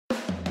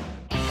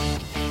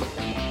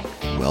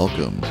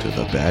Welcome to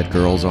the Bad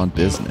Girls on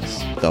Business,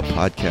 the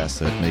podcast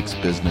that makes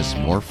business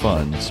more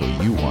fun so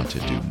you want to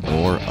do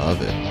more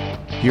of it.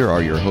 Here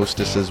are your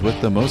hostesses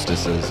with the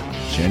mostesses,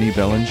 Jenny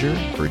Bellinger,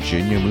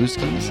 Virginia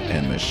Muskies,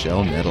 and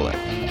Michelle Nedelec.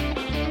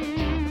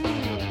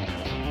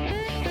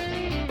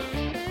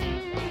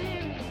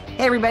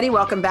 Hey everybody,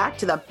 welcome back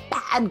to the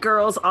Bad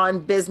Girls on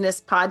Business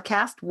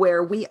podcast,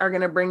 where we are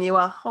going to bring you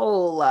a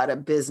whole lot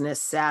of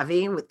business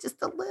savvy with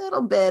just a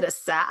little bit of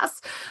sass.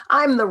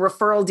 I'm the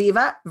referral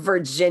diva,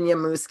 Virginia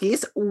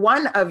Muskies,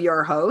 one of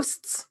your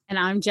hosts. And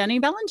I'm Jenny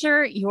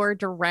Bellinger, your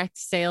direct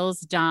sales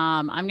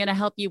dom. I'm going to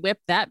help you whip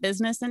that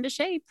business into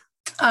shape.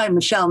 I'm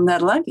Michelle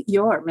Nedelec,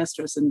 your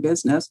mistress in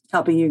business,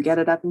 helping you get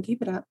it up and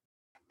keep it up.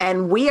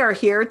 And we are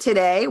here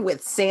today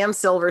with Sam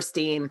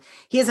Silverstein.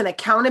 He is an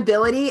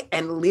accountability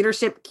and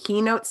leadership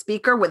keynote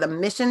speaker with a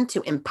mission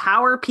to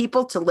empower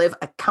people to live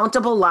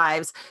accountable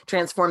lives,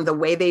 transform the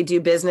way they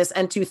do business,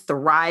 and to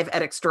thrive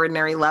at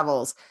extraordinary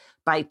levels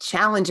by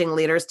challenging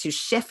leaders to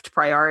shift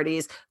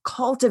priorities,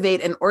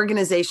 cultivate an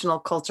organizational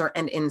culture,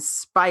 and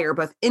inspire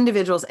both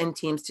individuals and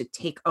teams to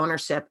take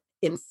ownership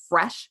in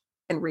fresh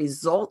and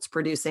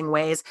results-producing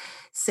ways.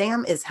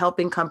 Sam is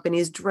helping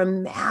companies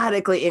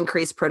dramatically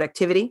increase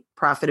productivity,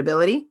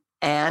 profitability,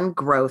 and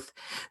growth.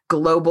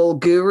 Global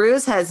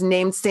Gurus has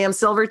named Sam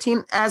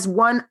Silverstein as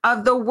one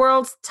of the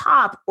world's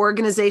top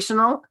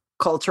organizational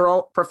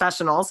cultural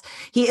professionals.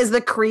 He is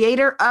the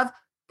creator of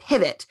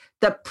Pivot,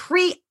 the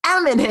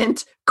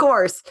preeminent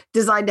course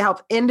designed to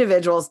help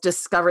individuals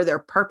discover their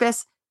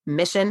purpose,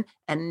 mission,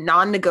 and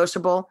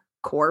non-negotiable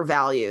core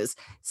values.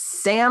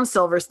 Sam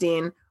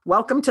Silverstein,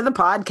 welcome to the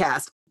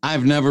podcast.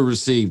 I've never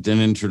received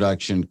an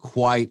introduction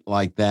quite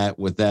like that,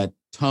 with that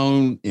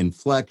tone,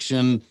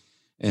 inflection,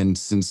 and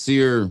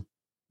sincere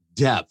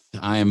depth.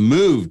 I am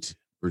moved,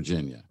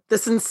 Virginia. The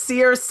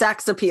sincere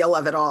sex appeal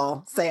of it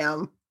all,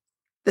 Sam.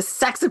 The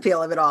sex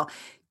appeal of it all.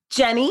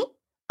 Jenny,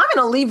 I'm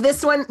going to leave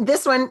this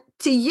one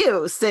to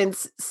you,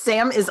 since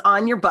Sam is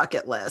on your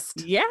bucket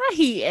list. Yeah,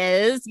 he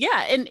is.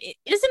 Yeah. And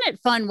isn't it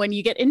fun when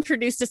you get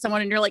introduced to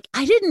someone and you're like,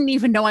 I didn't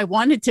even know I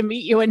wanted to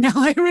meet you, and now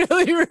I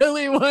really,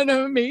 really want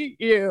to meet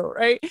you,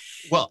 right?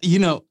 Well, you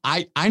know,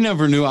 I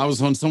never knew I was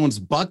on someone's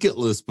bucket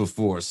list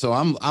before. So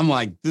I'm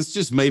like, this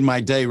just made my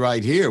day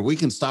right here. We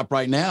can stop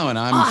right now, and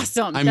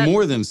awesome. I'm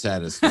more than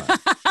satisfied.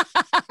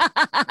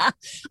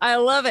 I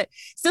love it.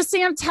 So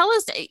Sam, tell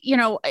us,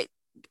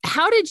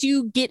 how did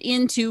you get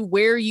into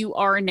where you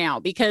are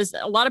now? Because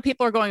a lot of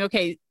people are going,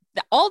 okay,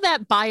 all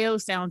that bio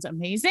sounds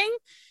amazing,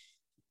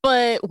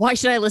 but why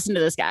should I listen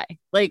to this guy?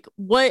 Like,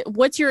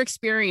 what's your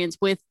experience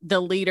with the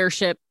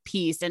leadership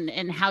piece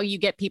and how you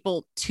get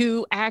people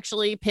to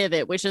actually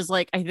pivot, which is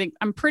like,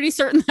 I'm pretty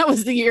certain that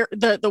was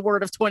the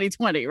word of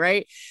 2020,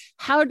 right?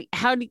 How'd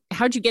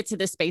you get to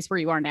this space where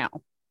you are now?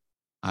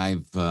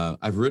 I've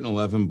written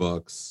 11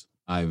 books.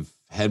 I've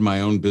had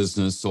my own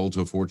business, sold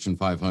to a Fortune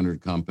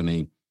 500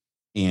 company.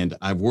 And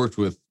I've worked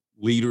with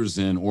leaders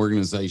in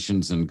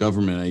organizations and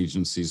government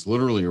agencies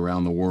literally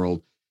around the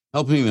world,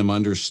 helping them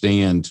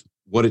understand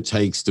what it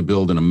takes to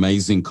build an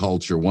amazing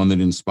culture, one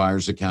that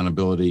inspires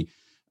accountability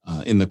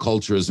in the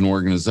culture as an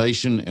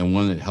organization, and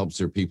one that helps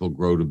their people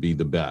grow to be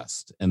the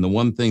best. And the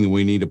one thing that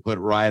we need to put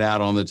right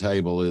out on the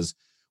table is,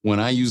 when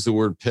I use the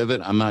word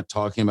pivot, I'm not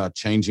talking about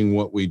changing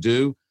what we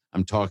do.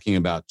 I'm talking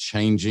about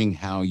changing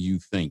how you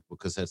think,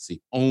 because that's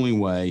the only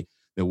way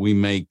that we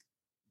make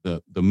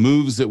the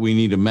moves that we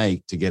need to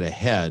make to get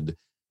ahead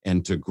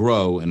and to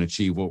grow and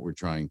achieve what we're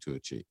trying to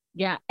achieve.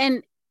 Yeah.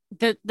 And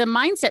the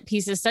mindset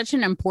piece is such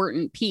an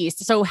important piece.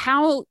 So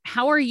how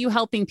are you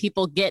helping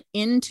people get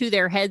into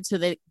their head so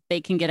that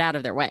they can get out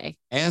of their way?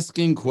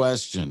 Asking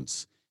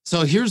questions.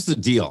 So here's the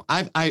deal.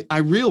 I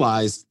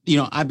realized,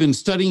 I've been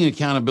studying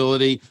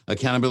accountability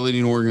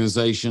in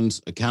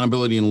organizations,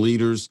 accountability in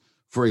leaders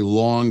for a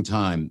long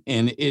time.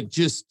 And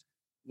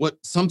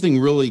something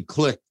really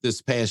clicked this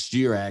past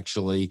year,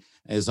 actually,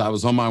 as I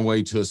was on my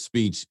way to a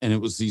speech, and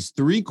it was these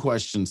three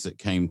questions that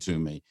came to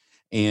me.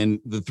 And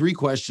the three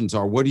questions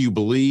are: what do you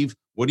believe?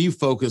 What do you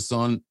focus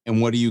on?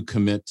 And what do you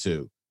commit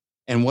to?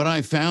 And what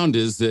I found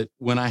is that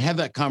when I have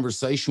that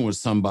conversation with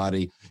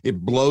somebody,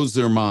 it blows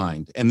their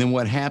mind. And then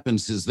what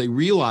happens is they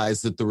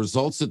realize that the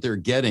results that they're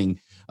getting,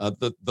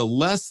 the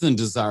less than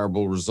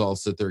desirable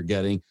results that they're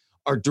getting,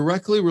 are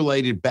directly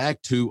related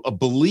back to a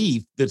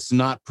belief that's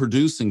not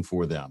producing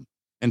for them.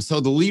 And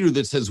so the leader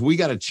that says, we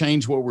got to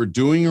change what we're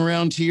doing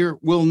around here,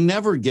 will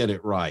never get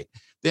it right.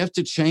 They have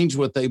to change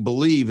what they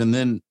believe. And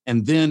then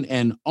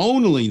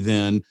only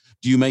then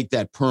do you make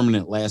that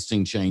permanent,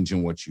 lasting change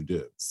in what you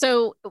do.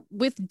 So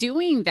with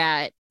doing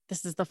that,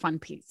 this is the fun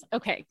piece.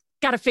 Okay.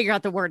 Got to figure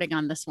out the wording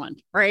on this one,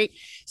 right?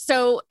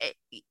 So,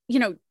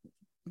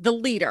 the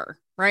leader,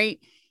 right,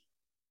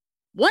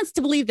 wants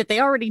to believe that they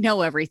already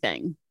know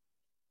everything.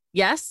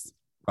 Yes?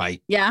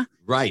 Right. Yeah.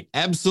 Right.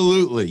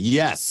 Absolutely.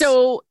 Yes.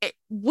 So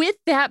with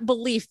that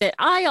belief that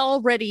I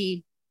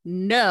already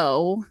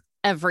know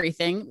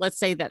everything, let's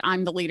say that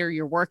I'm the leader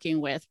you're working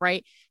with,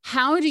 right?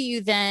 How do you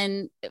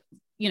then,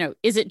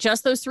 is it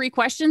just those three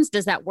questions?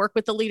 Does that work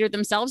with the leader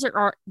themselves,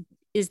 or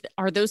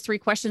are those 3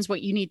 questions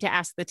what you need to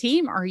ask the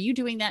team? Or are you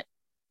doing that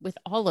with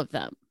all of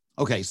them?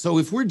 Okay, so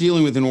if we're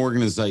dealing with an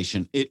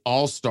organization, it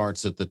all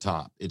starts at the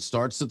top. It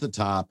starts at the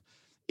top.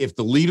 If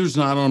the leader's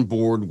not on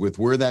board with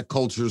where that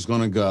culture is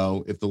going to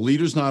go, if the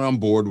leader's not on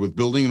board with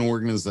building an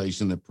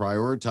organization that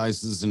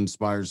prioritizes and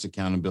inspires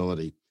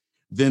accountability,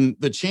 then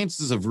the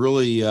chances of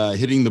really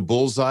hitting the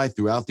bullseye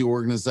throughout the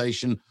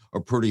organization are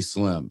pretty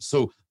slim.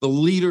 So the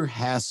leader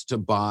has to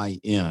buy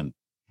in.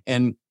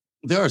 And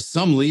there are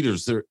some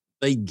leaders that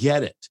they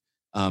get it.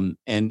 And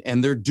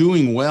they're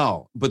doing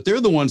well, but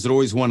they're the ones that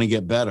always want to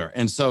get better.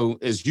 And so,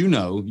 as you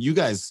know, you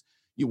guys,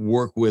 you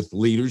work with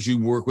leaders, you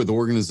work with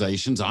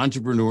organizations,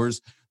 entrepreneurs.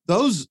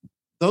 Those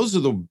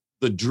are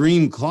the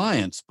dream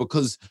clients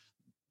because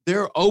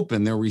they're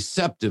open, they're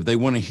receptive. They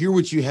want to hear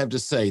what you have to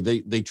say.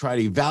 They try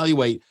to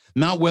evaluate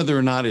not whether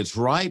or not it's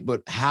right,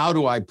 but how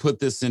do I put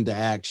this into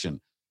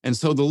action? And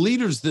so the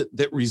leaders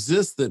that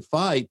resist, that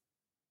fight,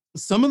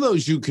 some of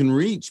those you can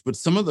reach, but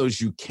some of those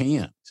you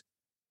can't.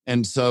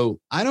 And so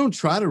I don't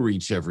try to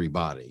reach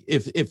everybody.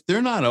 If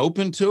they're not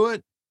open to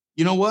it,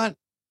 you know what?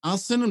 I'll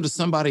send them to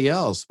somebody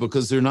else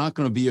because they're not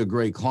going to be a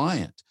great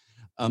client.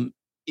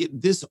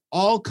 This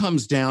all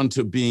comes down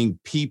to being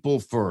people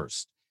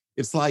first.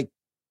 It's like,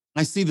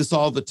 I see this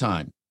all the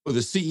time, where the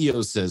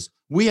CEO says,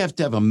 we have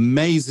to have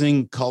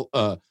amazing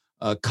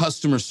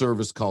customer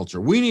service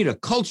culture. We need a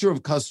culture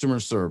of customer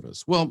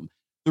service. Well,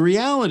 the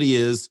reality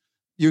is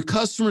your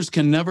customers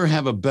can never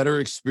have a better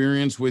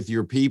experience with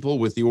your people,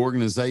 with the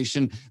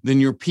organization, than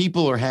your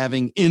people are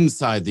having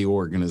inside the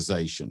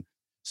organization.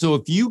 So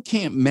if you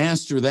can't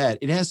master that,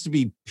 it has to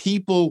be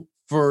people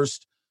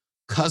first,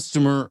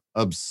 customer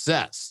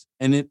obsessed.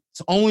 And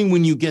it's only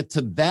when you get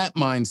to that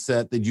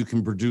mindset that you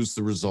can produce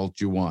the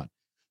result you want.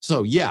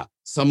 So yeah,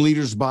 some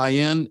leaders buy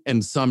in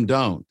and some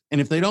don't.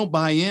 And if they don't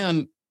buy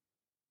in,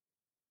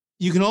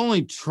 you can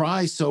only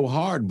try so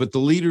hard. But the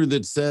leader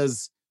that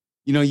says,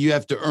 you know, you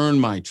have to earn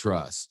my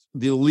trust,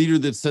 the leader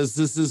that says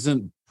this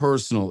isn't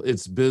personal,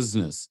 it's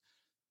business,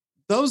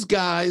 those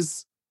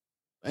guys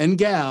and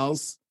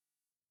gals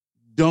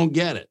don't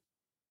get it.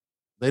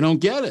 They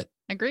don't get it.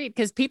 Agreed.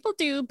 Because people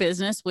do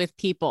business with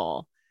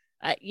people.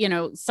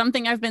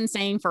 Something I've been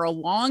saying for a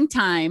long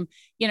time,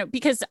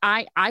 because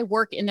I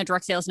work in the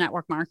direct sales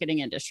network marketing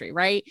industry,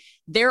 right?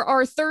 There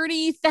are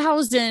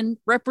 30,000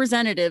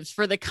 representatives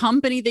for the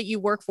company that you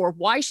work for.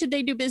 Why should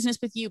they do business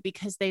with you?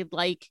 Because they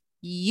like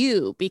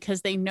you,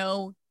 because they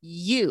know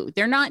you.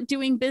 They're not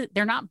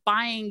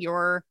buying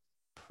your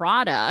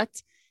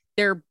product.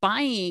 They're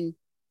buying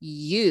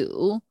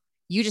you.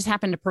 You just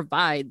happen to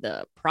provide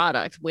the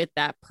product with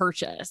that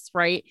purchase,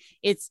 right?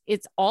 It's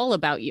all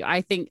about you.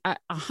 I think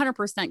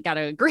 100% got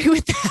to agree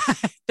with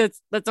that.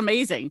 That's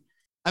amazing.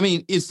 I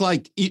mean, it's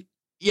like,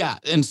 yeah.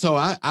 And so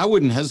I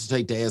wouldn't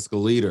hesitate to ask a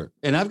leader.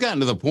 And I've gotten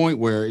to the point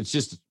where it's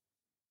just,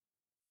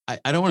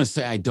 I don't want to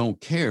say I don't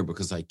care,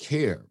 because I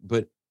care,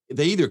 but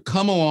they either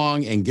come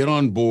along and get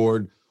on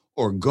board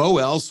or go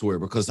elsewhere,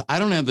 because I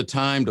don't have the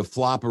time to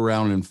flop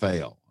around and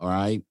fail. All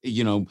right.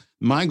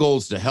 My goal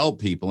is to help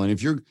people. And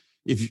if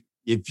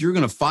you're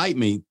going to fight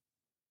me,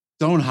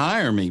 don't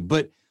hire me.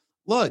 But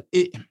look,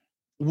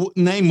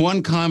 name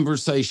one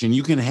conversation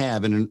you can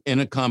have in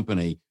a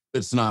company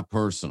that's not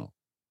personal.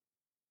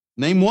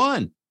 Name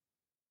one.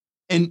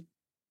 And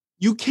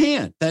you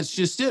can't. That's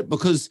just it.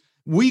 Because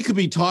we could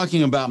be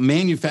talking about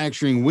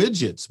manufacturing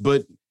widgets,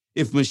 but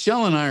if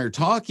Michelle and I are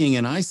talking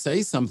and I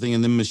say something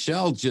and then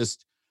Michelle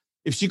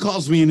if she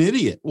calls me an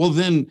idiot, well,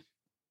 then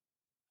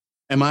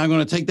am I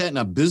going to take that in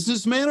a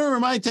business manner, or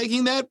am I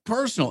taking that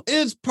personal?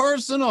 It's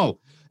personal.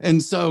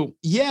 And so,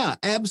 yeah,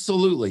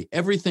 absolutely.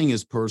 Everything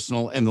is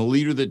personal. And the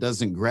leader that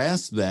doesn't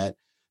grasp that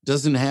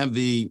doesn't have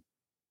the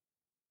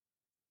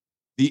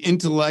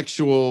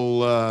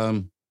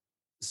intellectual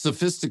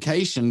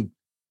sophistication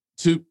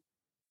to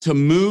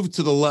move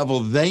to the level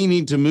they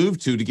need to move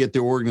to get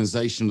their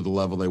organization to the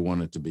level they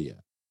want it to be at.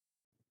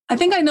 I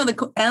think I know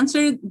the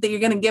answer that you're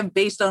going to give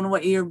based on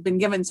what you've been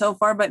given so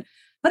far, but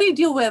how do you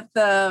deal with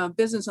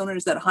business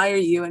owners that hire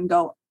you and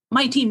go,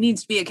 my team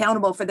needs to be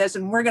accountable for this,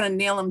 and we're going to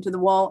nail them to the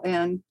wall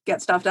and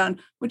get stuff done,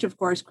 which of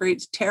course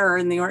creates terror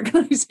in the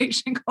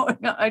organization going,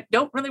 I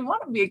don't really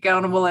want to be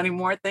accountable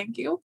anymore. Thank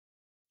you.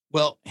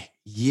 Well,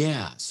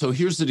 yeah. So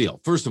here's the deal.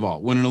 First of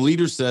all, when a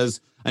leader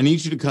says, I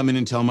need you to come in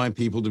and tell my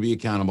people to be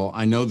accountable,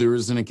 I know there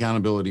is an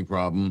accountability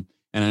problem,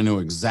 and I know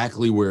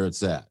exactly where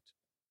it's at.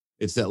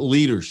 It's at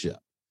leadership.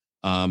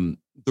 The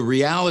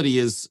reality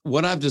is,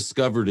 what I've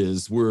discovered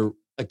is where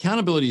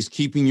accountability is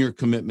keeping your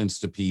commitments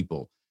to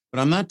people. But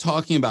I'm not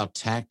talking about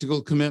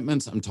tactical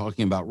commitments. I'm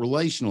talking about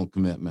relational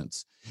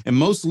commitments. And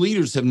most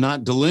leaders have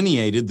not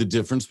delineated the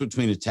difference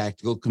between a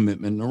tactical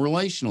commitment and a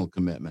relational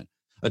commitment.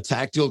 A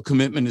tactical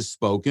commitment is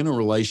spoken. A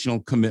relational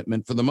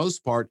commitment, for the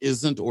most part,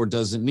 isn't or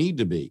doesn't need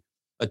to be.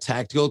 A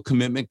tactical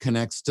commitment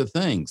connects to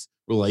things.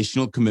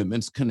 Relational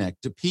commitments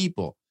connect to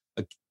people.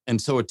 And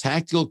so a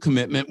tactical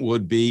commitment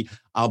would be,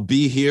 I'll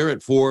be here at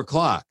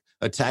 4:00.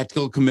 A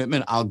tactical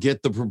commitment, I'll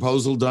get the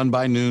proposal done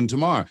by noon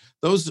tomorrow.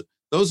 Those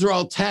are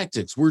all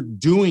tactics. We're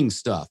doing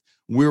stuff.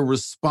 We're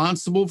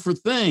responsible for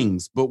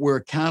things, but we're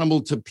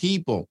accountable to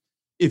people.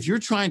 If you're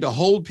trying to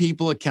hold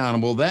people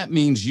accountable, that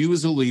means you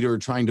as a leader are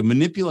trying to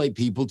manipulate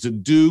people to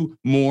do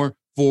more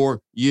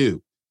for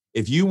you.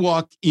 If you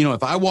walk,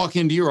 if I walk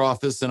into your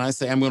office and I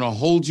say, I'm going to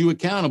hold you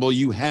accountable,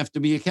 you have to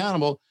be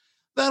accountable.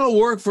 That'll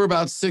work for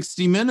about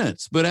 60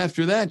 minutes. But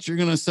after that, you're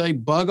going to say,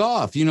 bug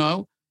off,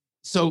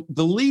 So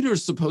the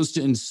leader's supposed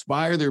to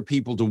inspire their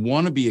people to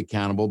want to be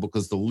accountable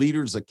because the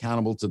leader's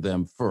accountable to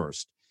them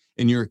first.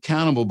 And you're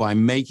accountable by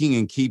making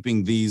and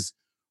keeping these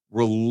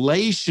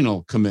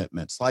relational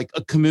commitments, like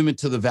a commitment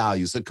to the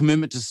values, a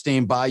commitment to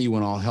stand by you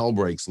when all hell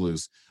breaks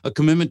loose, a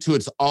commitment to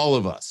it's all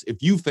of us.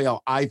 If you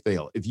fail, I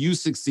fail. If you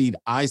succeed,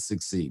 I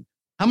succeed.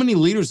 How many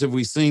leaders have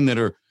we seen that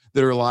are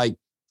like,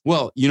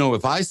 well,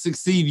 if I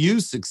succeed, you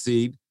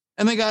succeed,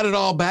 and they got it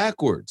all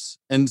backwards.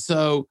 And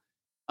so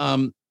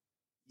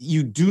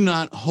you do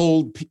not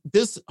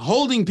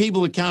holding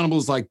people accountable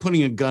is like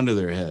putting a gun to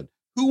their head.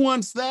 Who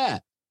wants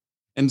that?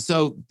 And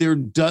so there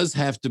does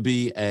have to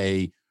be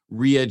a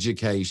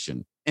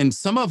re-education, and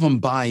some of them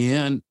buy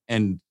in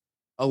and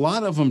a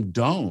lot of them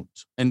don't.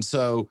 And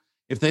so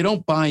if they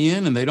don't buy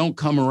in and they don't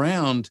come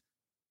around,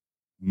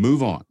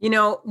 move on.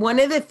 One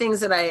of the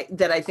things that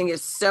I think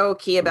is so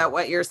key about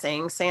what you're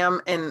saying,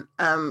 Sam, and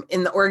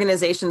in the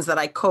organizations that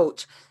I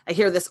coach, I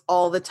hear this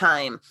all the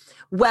time.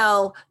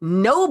 Well,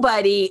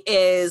 nobody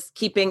is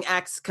keeping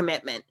X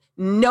commitment.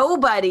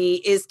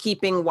 Nobody is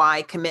keeping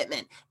Y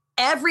commitment.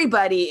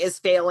 Everybody is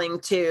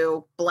failing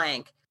to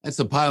blank. That's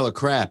a pile of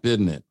crap,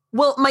 isn't it?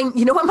 Well,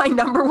 you know what my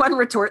number one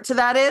retort to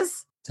that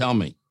is? Tell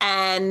me.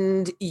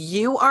 And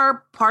you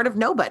are part of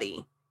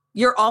nobody.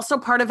 You're also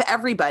part of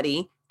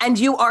everybody, and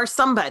you are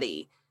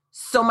somebody.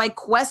 So my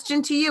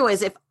question to you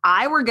is, if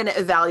I were going to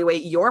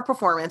evaluate your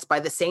performance by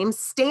the same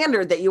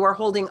standard that you are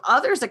holding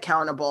others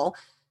accountable,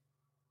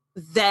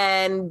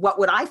 then what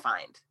would I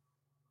find?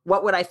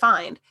 What would I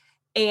find?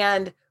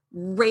 And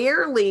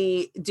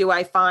rarely do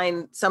I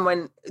find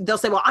someone, they'll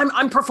say, well,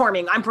 I'm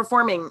performing.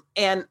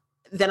 And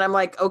then I'm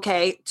like,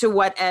 okay, to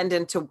what end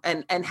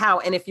and how?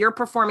 And if you're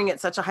performing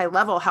at such a high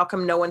level, how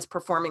come no one's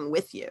performing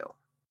with you?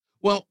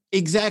 Well,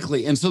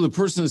 exactly. And so the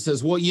person that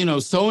says, well,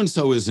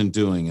 so-and-so isn't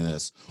doing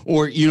this,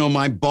 or,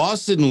 my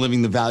boss isn't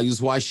living the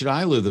values. Why should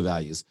I live the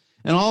values?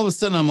 And all of a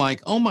sudden I'm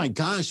like, oh my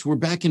gosh, we're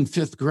back in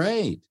 5th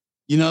grade.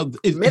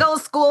 Middle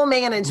school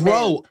management.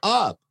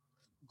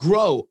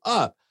 Grow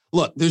up.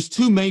 Look, there's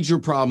 2 major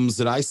problems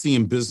that I see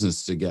in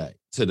business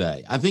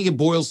today. I think it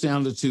boils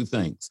down to 2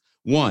 things.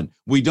 1,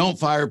 we don't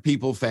fire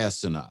people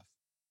fast enough.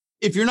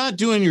 If you're not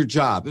doing your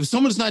job, if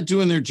someone's not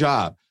doing their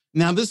job,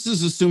 now this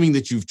is assuming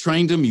that you've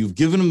trained them, you've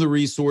given them the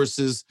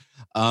resources,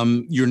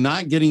 you're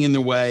not getting in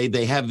their way.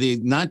 They have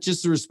not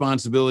just the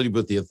responsibility,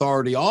 but the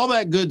authority, all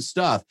that good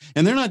stuff.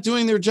 And they're not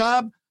doing their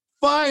job,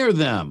 fire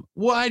them.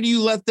 Why do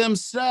you let them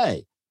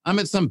stay? I'm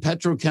at some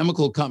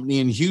petrochemical company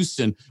in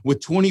Houston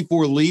with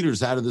 24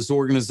 leaders out of this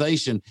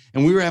organization.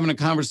 And we were having a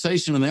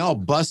conversation and they all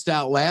bust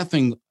out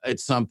laughing at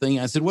something.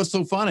 I said, what's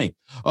so funny?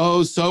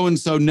 Oh,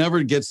 so-and-so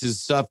never gets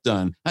his stuff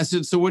done. I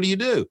said, so what do you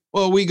do?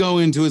 Well, we go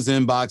into his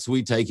inbox,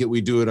 we take it, we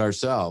do it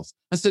ourselves.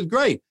 I said,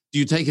 great. Do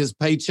you take his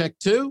paycheck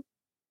too?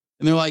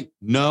 And they're like,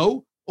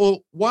 no. Well,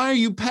 why are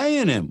you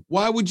paying him?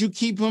 Why would you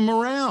keep him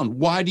around?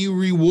 Why do you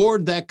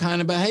reward that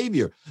kind of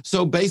behavior?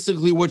 So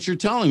basically what you're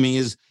telling me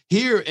is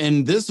here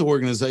in this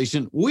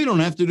organization, we don't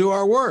have to do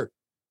our work.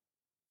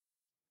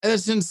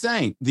 That's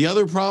insane. The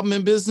other problem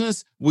in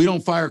business, we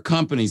don't fire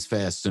companies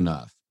fast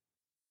enough.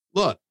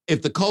 Look,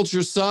 if the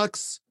culture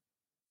sucks,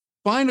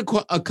 find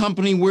a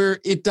company where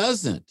it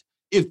doesn't.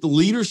 If the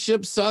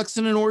leadership sucks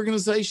in an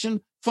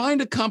organization,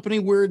 find a company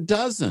where it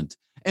doesn't.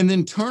 And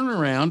then turn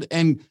around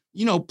and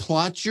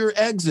plot your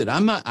exit.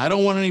 I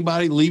don't want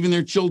anybody leaving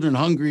their children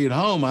hungry at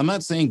home. I'm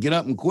not saying get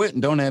up and quit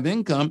and don't have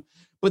income,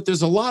 but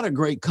there's a lot of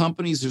great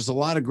companies. There's a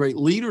lot of great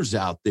leaders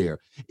out there.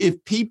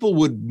 If people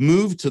would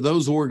move to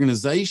those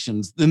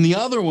organizations, then the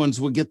other ones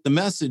would get the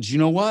message, you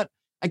know what?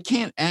 I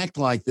can't act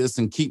like this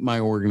and keep my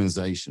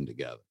organization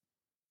together.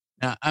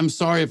 Now, I'm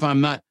sorry if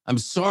I'm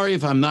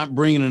not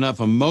bringing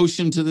enough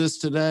emotion to this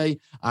today.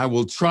 I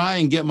will try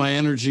and get my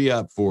energy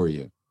up for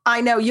you. I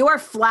know you are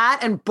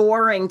flat and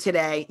boring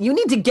today. You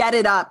need to get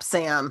it up,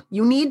 Sam.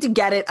 You need to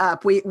get it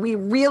up. We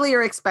really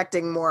are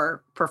expecting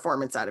more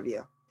performance out of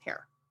you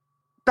here.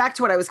 Back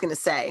to what I was going to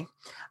say.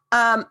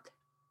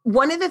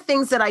 One of the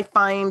things that I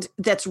find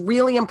that's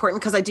really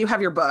important, because I do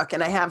have your book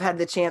and I have had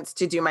the chance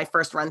to do my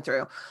first run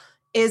through,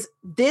 is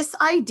this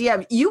idea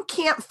of you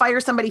can't fire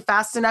somebody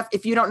fast enough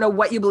if you don't know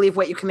what you believe,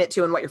 what you commit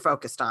to, and what you're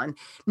focused on.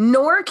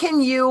 Nor can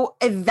you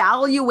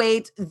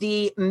evaluate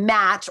the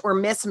match or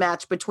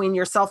mismatch between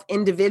yourself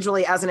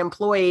individually as an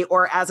employee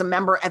or as a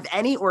member of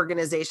any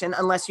organization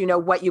unless you know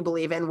what you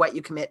believe in, what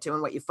you commit to,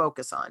 and what you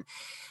focus on.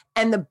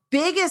 And the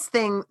biggest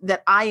thing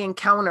that I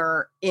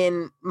encounter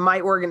in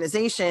my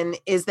organization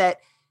is that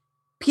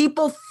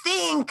people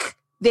think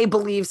they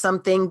believe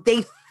something,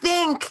 they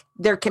think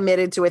they're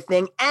committed to a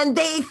thing, and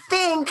they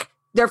think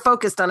they're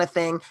focused on a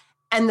thing.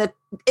 And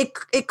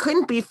it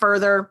couldn't be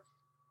further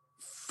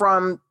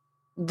from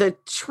the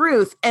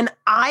truth. And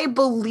I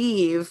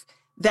believe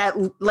that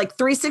like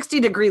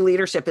 360-degree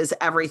leadership is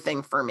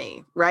everything for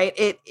me,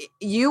 right?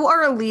 You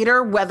are a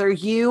leader, whether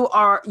you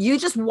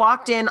just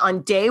walked in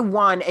on day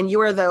one and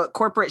you are the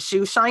corporate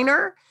shoe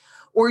shiner,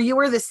 or you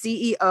are the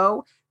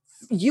CEO,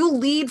 you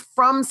lead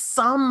from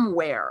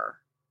somewhere.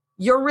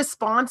 You're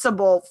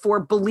responsible for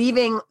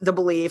believing the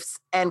beliefs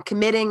and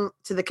committing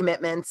to the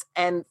commitments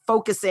and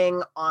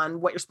focusing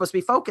on what you're supposed to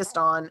be focused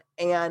on.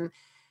 And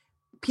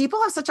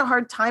people have such a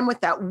hard time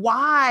with that.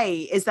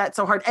 Why is that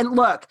so hard? And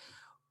look,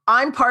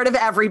 I'm part of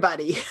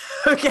everybody.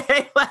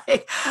 Okay.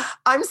 Like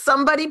I'm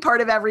somebody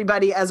part of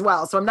everybody as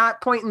well. So I'm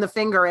not pointing the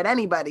finger at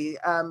anybody.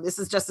 This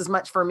is just as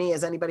much for me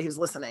as anybody who's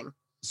listening.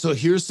 So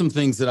here's some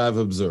things that I've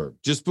observed.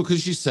 Just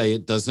because you say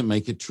it doesn't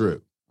make it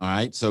true. All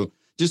right. So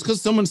just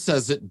because someone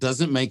says it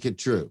doesn't make it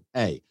true.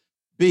 A.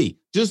 B.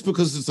 Just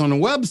because it's on a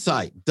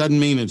website doesn't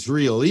mean it's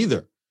real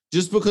either.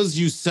 Just because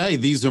you say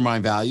these are my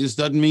values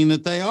doesn't mean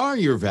that they are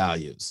your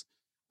values.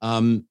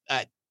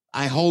 I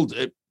hold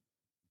at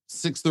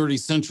 6:30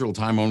 Central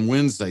Time on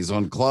Wednesdays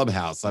on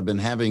Clubhouse. I've been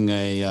having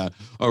a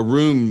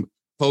room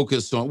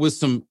focused on with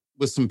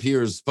some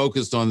peers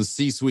focused on the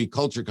C-suite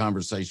culture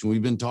conversation.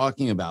 We've been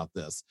talking about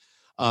this.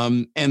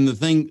 And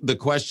the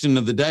question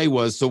of the day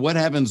was, so what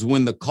happens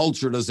when the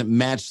culture doesn't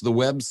match the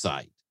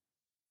website?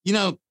 You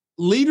know,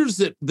 leaders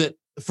that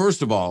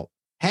first of all,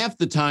 half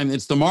the time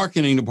it's the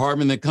marketing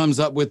department that comes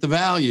up with the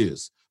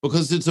values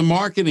because it's a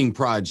marketing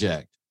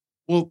project.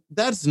 Well,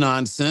 that's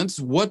nonsense.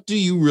 What do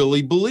you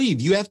really believe?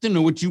 You have to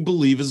know what you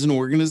believe as an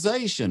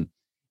organization.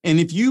 And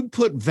if you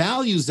put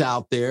values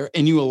out there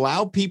and you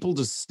allow people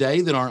to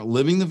stay that aren't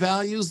living the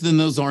values, then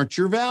those aren't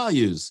your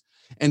values.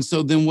 And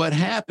so then what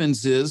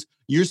happens is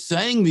you're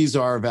saying these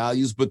are our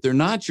values, but they're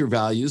not your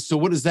values. So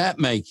what does that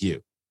make you?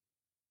 It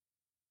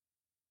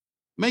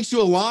makes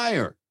you a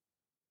liar.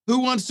 Who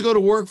wants to go to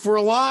work for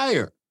a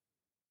liar?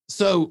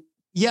 So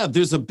yeah,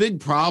 there's a big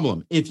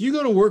problem. If you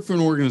go to work for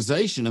an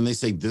organization and they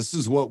say, this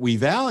is what we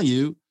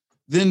value,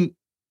 then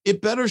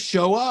it better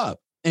show up.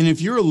 And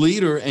if you're a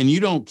leader and you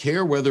don't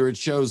care whether it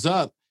shows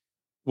up,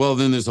 well,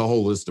 then there's a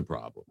whole list of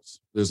problems.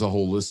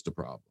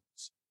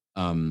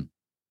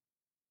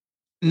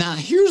 Now,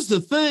 here's the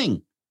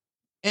thing.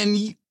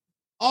 And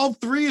all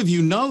three of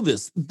you know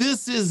this.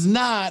 This is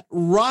not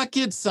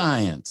rocket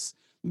science.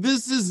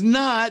 This is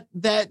not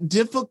that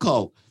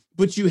difficult.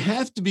 But you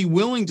have to be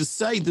willing to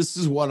say, this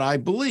is what I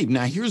believe.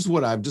 Now, here's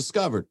what I've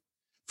discovered.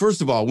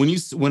 First of all,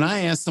 when I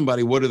ask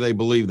somebody, what do they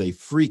believe? They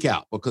freak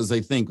out because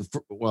they think,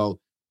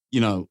 well,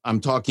 I'm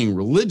talking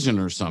religion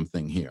or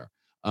something here.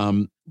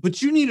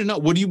 But you need to know,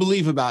 what do you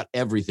believe about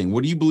everything?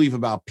 What do you believe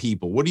about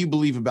people? What do you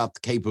believe about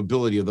the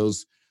capability of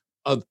those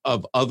of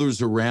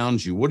others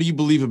around you? What do you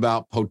believe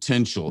about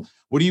potential?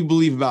 What do you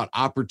believe about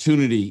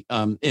opportunity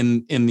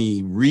in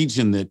the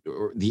region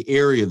or the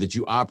area that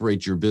you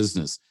operate your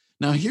business?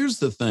 Now, here's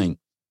the thing.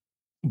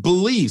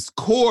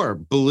 Core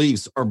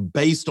beliefs are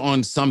based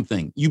on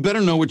something. You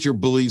better know what your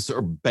beliefs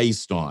are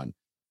based on.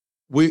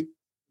 You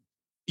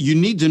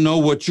need to know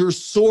what your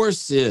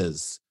source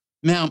is.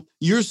 Now,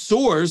 your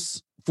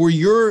source for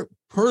your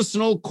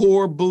personal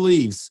core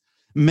beliefs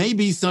may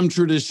be some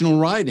traditional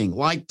writing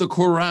like the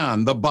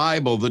Quran, the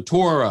Bible, the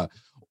Torah.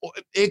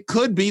 It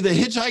could be the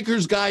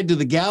Hitchhiker's Guide to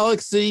the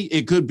Galaxy.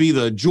 It could be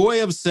the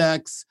Joy of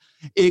Sex.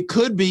 It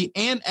could be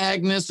Aunt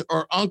Agnes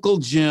or Uncle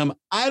Jim.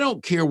 I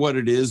don't care what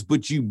it is,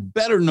 but you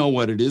better know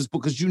what it is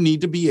because you need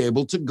to be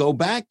able to go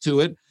back to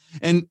it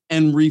and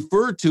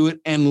refer to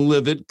it and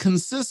live it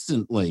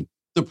consistently.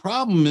 The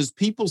problem is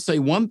people say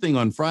one thing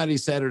on Friday,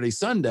 Saturday,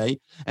 Sunday,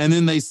 and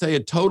then they say a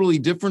totally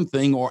different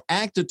thing or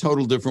act a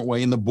total different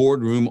way in the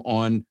boardroom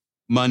on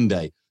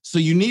Monday. So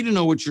you need to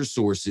know what your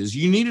source is.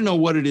 You need to know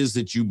what it is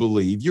that you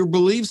believe. Your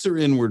beliefs are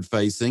inward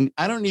facing.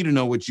 I don't need to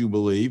know what you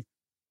believe.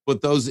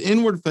 But those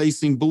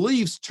inward-facing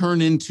beliefs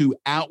turn into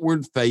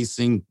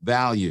outward-facing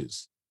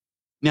values.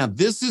 Now,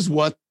 this is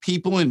what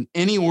people in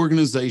any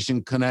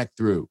organization connect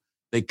through.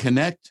 They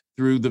connect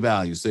through the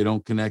values. They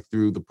don't connect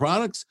through the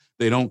products.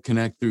 They don't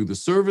connect through the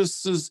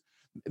services.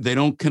 They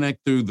don't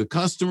connect through the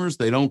customers.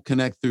 They don't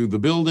connect through the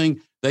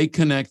building. They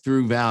connect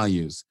through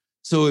values.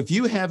 So if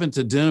you haven't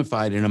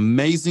identified an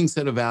amazing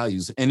set of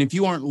values, and if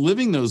you aren't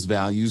living those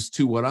values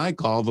to what I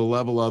call the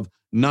level of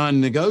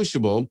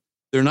non-negotiable,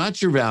 they're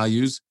not your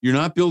values. You're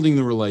not building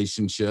the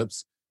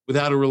relationships.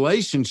 Without a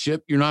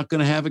relationship, you're not going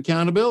to have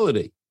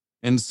accountability.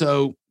 And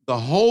so the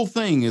whole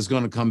thing is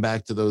going to come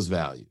back to those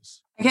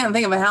values. I can't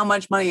think of how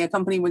much money a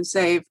company would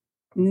save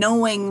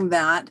knowing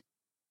that,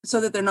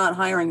 so that they're not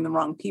hiring the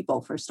wrong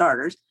people for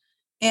starters,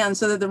 and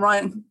so that the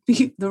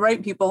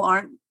right people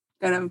aren't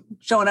kind of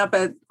showing up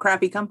at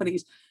crappy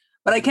companies.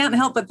 But I can't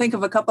help but think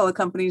of a couple of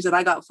companies that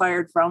I got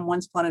fired from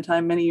once upon a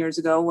time, many years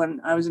ago, when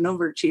I was an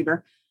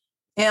overachiever.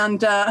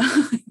 And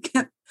I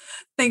can't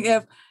think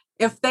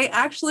if they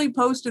actually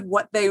posted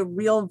what their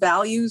real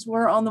values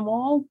were on the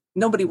wall,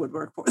 nobody would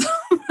work for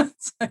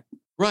them.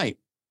 Right.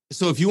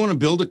 So if you want to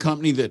build a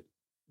company that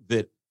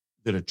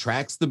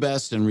attracts the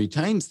best and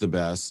retains the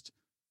best,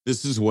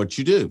 this is what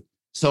you do.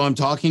 So I'm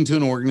talking to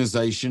an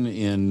organization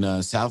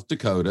in South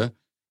Dakota.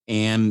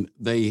 and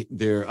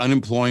their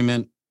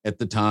unemployment at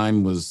the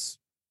time was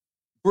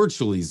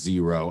virtually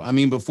zero. I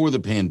mean, before the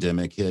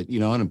pandemic hit,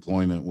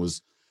 unemployment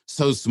was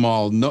so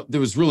small. No,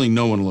 there was really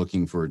no one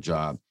looking for a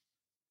job.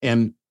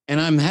 And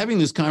I'm having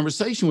this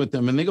conversation with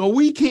them, and they go,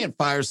 "We can't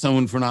fire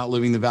someone for not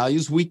living the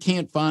values. We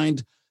can't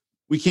find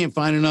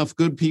enough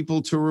good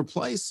people to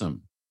replace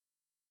them."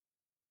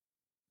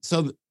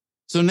 So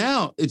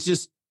now it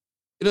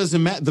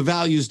doesn't matter. The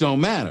values don't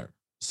matter.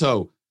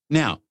 So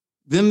now,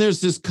 then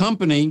there's this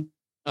company,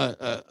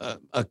 a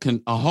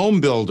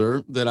home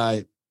builder that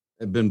I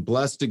have been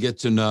blessed to get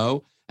to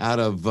know out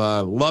of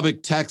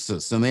Lubbock,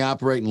 Texas, and they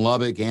operate in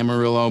Lubbock,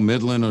 Amarillo,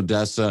 Midland,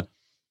 Odessa.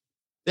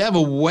 They have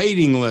a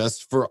waiting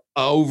list for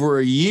over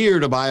a year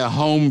to buy a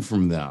home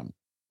from them.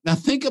 Now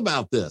think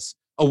about this,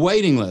 a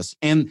waiting list.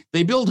 And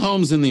they build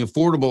homes in the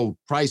affordable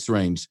price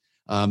range.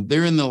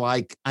 They're in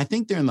I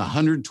think they're in the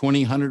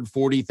 120,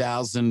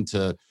 140,000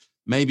 to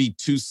maybe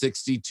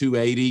 260,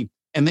 280.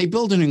 And they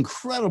build an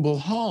incredible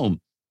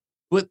home.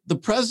 But the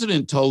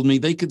president told me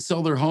they could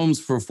sell their homes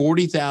for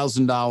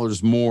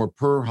 $40,000 more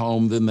per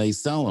home than they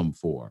sell them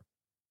for.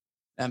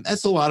 And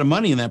that's a lot of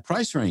money in that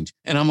price range.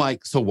 And I'm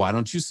like, so why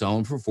don't you sell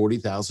them for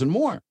 $40,000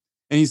 more?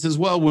 And he says,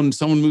 well, when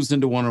someone moves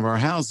into one of our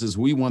houses,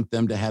 we want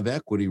them to have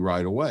equity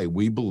right away.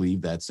 We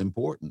believe that's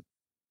important.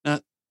 Now,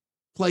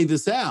 play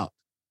this out.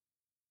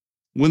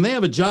 When they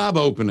have a job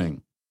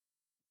opening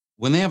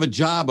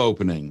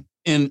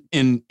in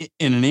an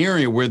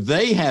area where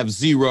they have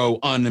zero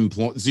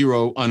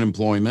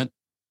unemployment,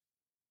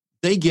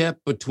 they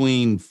get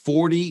between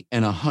 40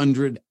 and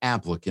 100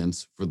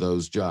 applicants for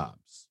those jobs.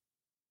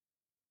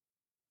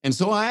 And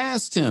so I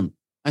asked him,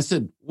 I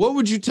said, what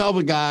would you tell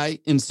the guy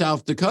in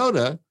South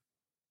Dakota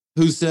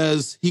who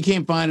says he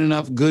can't find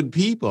enough good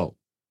people?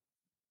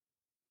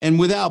 And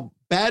without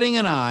batting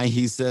an eye,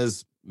 he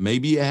says,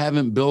 maybe you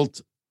haven't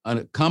built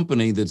a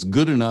company that's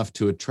good enough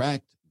to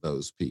attract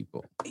those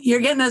people.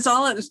 You're getting us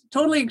all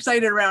totally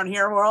excited around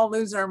here. We're all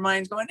losing our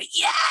minds going,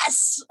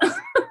 yes!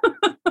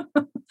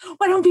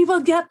 Why don't people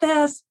get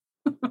this?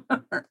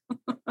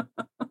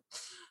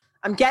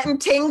 I'm getting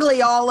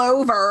tingly all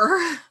over.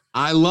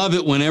 I love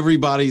it when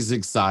everybody's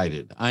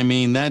excited. I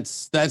mean,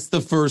 that's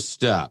the first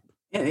step.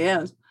 It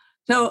is.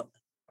 So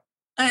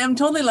I am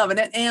totally loving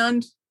it.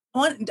 And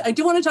I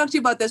do want to talk to you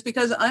about this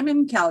because I'm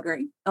in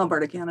Calgary,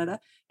 Alberta, Canada.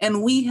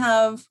 And we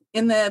have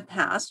in the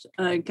past,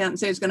 I can't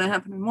say it's going to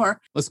happen anymore.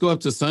 Let's go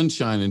up to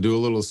Sunshine and do a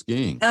little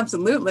skiing.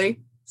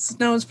 Absolutely.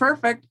 Snow's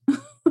perfect.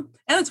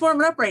 And it's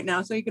warming up right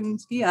now, so you can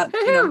ski at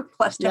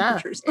plus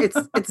temperatures. Yeah,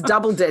 it's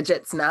double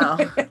digits now.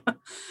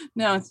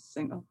 No, it's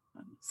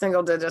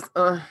single digits.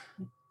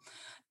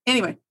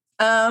 Anyway,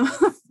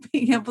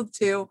 being able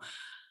to,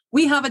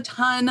 we have a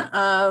ton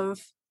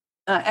of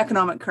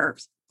economic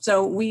curves.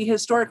 So we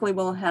historically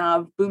will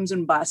have booms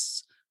and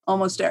busts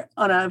almost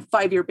on a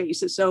 5-year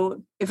basis.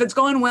 So if it's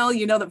going well,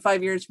 you know that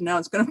 5 years from now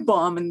it's going to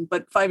bomb,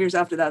 but 5 years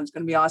after that it's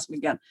going to be awesome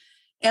again.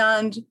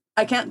 And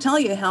I can't tell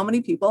you how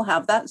many people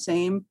have that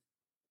same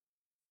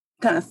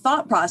kind of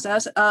thought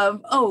process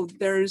of,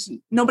 there's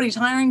nobody's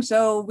hiring,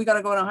 so we got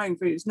to go on a hiring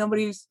freeze.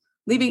 Nobody's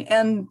leaving,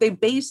 and they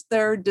base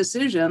their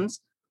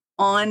decisions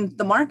on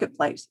the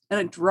marketplace, and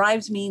it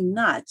drives me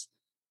nuts.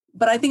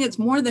 But I think it's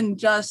more than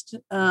just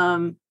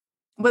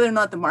whether or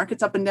not the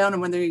market's up and down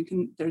and whether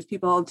there's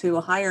people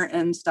to hire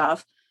and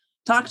stuff.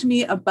 Talk to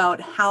me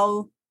about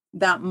how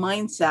that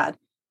mindset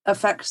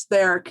affects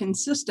their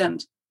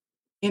consistent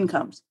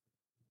incomes,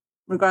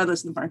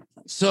 regardless of the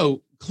marketplace.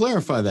 So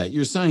clarify that.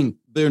 You're saying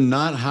they're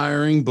not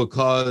hiring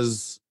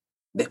because...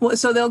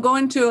 So they'll go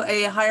into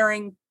a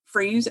hiring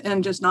freeze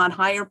and just not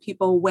hire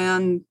people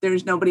when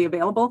there's nobody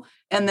available.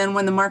 And then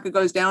when the market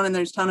goes down and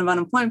there's a ton of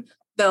unemployment,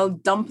 they'll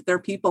dump their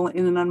people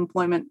in an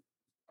unemployment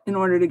in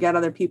order to get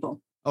other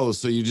people. Oh,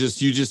 so you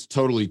just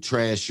totally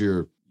trashed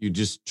your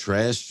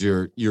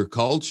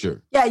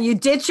culture. Yeah, you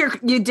ditch your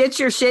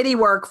shitty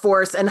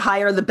workforce and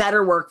hire the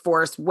better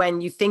workforce when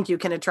you think you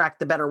can attract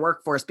the better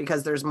workforce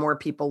because there's more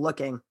people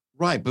looking.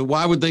 Right, but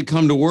why would they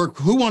come to work?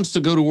 Who wants to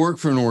go to work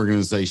for an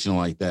organization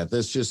like that?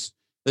 That's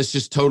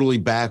just totally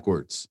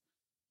backwards.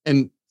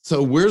 And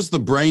so where's the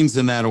brains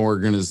in that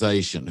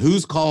organization?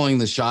 Who's calling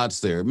the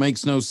shots there? It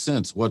makes no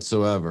sense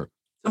whatsoever.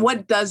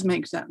 What does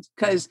make sense?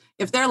 Because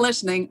if they're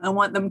listening, I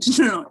want them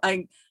to know.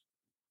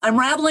 I'm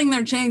rattling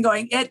their chain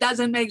going, it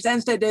doesn't make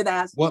sense to do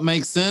that. What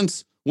makes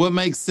sense? What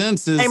makes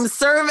sense is... I'm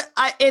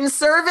in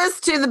service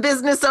to the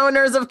business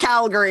owners of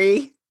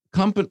Calgary.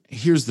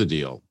 Here's the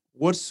deal.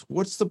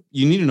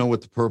 You need to know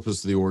what the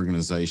purpose of the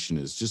organization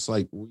is. Just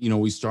like,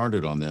 we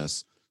started on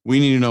this. We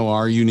need to know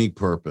our unique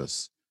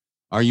purpose.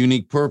 Our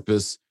unique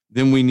purpose,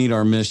 then we need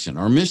our mission.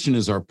 Our mission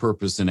is our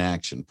purpose in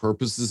action.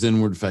 Purpose is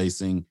inward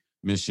facing.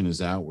 Mission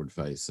is outward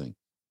facing.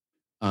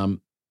 And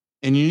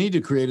you need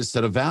to create a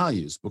set of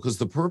values because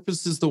the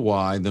purpose is the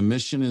why, the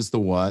mission is the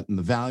what, and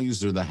the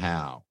values are the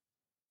how.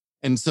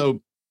 And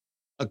so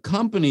a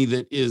company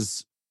that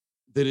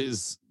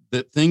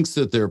thinks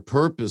that their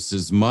purpose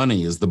is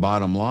money is the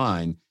bottom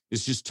line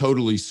is just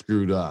totally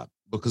screwed up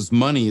because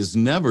money is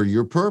never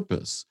your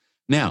purpose.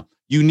 Now,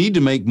 You need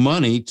to make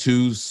money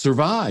to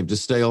survive, to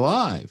stay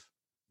alive,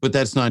 but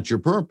that's not your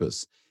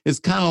purpose. It's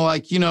kind of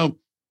like,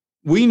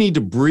 we need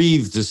to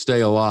breathe to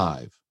stay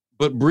alive,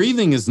 but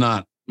breathing is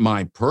not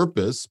my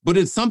purpose, but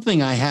it's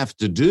something I have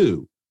to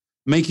do.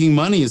 Making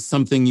money is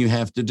something you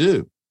have to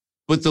do.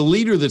 But the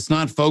leader that's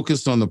not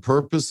focused on the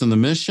purpose and the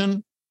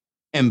mission,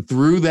 and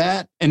through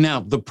that, and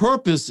now the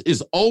purpose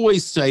is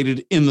always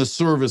stated in the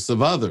service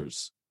of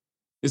others.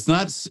 It's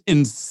not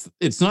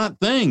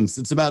things,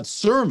 it's about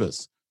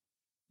service.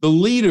 The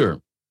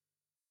leader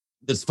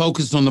that's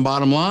focused on the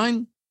bottom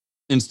line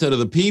instead of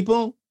the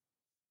people,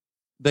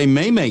 they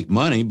may make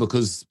money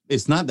because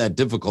it's not that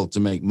difficult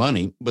to make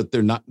money, but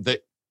they're not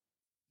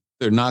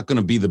going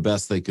to be the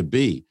best they could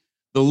be.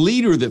 The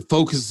leader that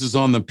focuses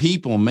on the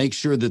people, make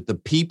sure that the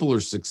people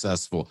are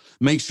successful,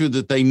 make sure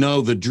that they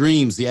know the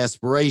dreams, the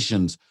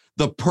aspirations,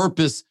 the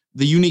purpose,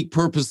 the unique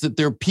purpose that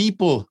their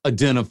people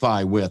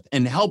identify with,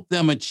 and help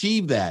them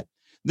achieve that.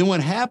 Then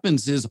what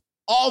happens is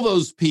all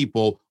those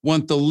people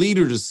want the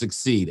leader to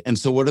succeed. And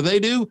so what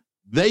do?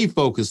 They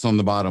focus on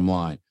the bottom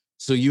line.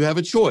 So you have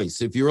a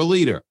choice. If you're a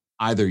leader,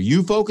 either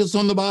you focus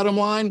on the bottom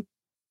line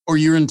or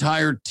your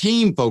entire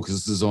team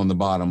focuses on the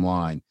bottom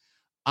line.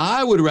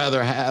 I would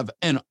rather have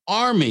an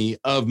army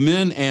of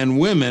men and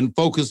women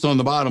focused on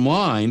the bottom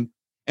line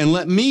and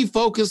let me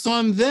focus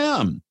on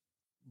them.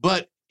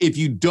 But if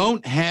you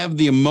don't have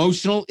the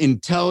emotional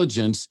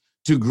intelligence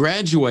to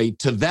graduate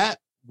to that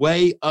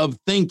way of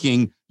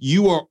thinking,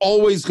 you are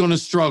always going to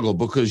struggle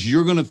because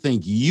you're going to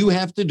think you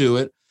have to do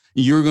it.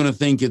 You're going to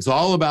think it's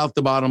all about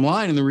the bottom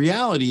line. And the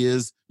reality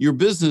is your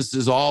business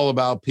is all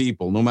about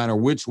people, no matter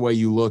which way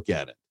you look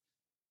at it.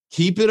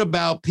 Keep it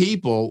about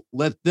people.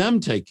 Let them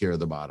take care of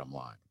the bottom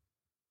line.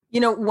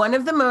 One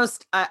of the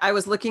most, I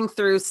was looking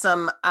through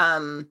some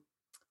of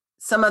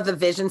the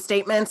vision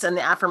statements and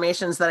the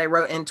affirmations that I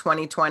wrote in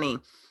 2020.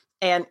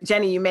 And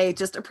Jenny, you may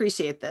just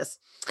appreciate this.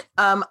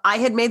 I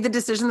had made the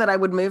decision that I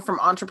would move from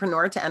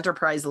entrepreneur to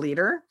enterprise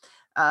leader,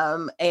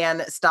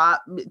 and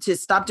stop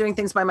doing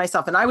things by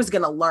myself. And I was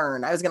going to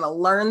learn. I was going to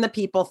learn the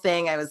people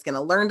thing. I was going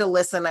to learn to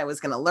listen. I was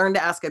going to learn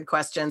to ask good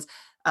questions.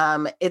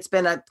 It's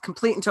been a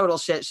complete and total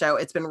shit show.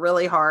 It's been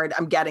really hard.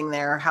 I'm getting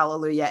there.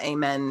 Hallelujah.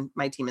 Amen.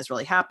 My team is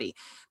really happy.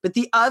 But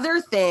the other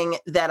thing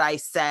that I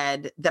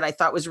said that I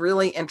thought was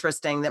really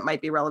interesting that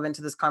might be relevant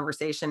to this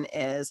conversation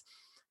is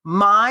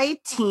my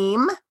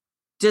team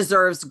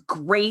deserves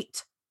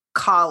great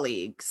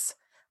colleagues.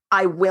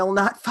 I will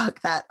not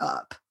fuck that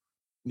up.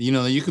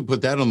 You could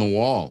put that on the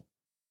wall.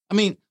 I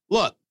mean,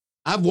 look,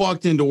 I've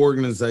walked into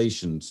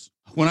organizations.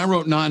 When I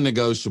wrote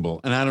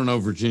Non-Negotiable, and I don't know,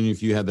 Virginia,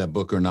 if you had that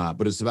book or not,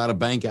 but it's about a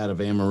bank out of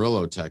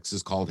Amarillo,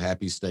 Texas called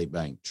Happy State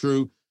Bank.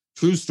 True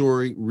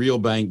story, real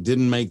bank,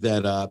 didn't make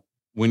that up.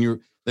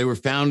 They were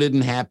founded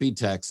in Happy,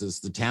 Texas,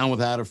 the town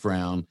without a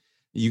frown.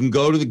 You can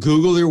go to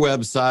Google their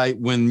website.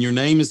 When your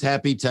name is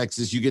Happy,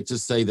 Texas, you get to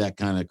say that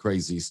kind of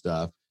crazy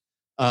stuff.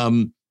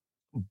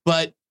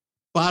 But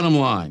bottom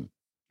line,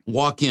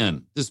 walk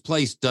in. This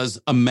place does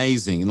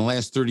amazing. In the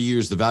last 30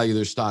 years, the value of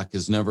their stock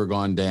has never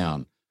gone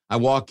down. I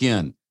walk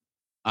in.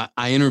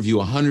 I interview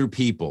 100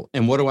 people.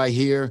 And what do I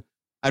hear?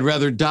 I'd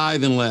rather die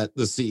than let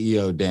the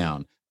CEO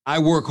down. I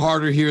work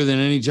harder here than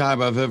any job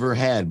I've ever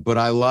had, but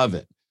I love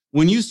it.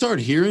 When you start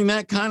hearing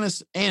that kind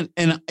of, and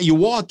you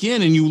walk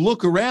in and you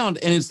look around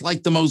and it's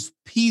like the most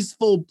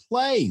peaceful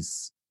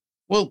place.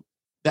 Well,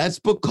 that's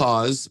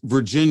because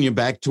Virginia,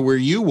 back to where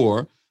you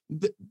were,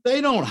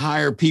 they don't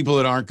hire people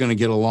that aren't going to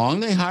get along.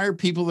 They hire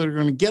people that are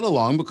going to get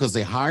along because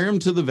they hire them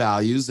to the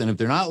values. And if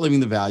they're not living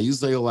the values,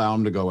 they allow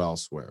them to go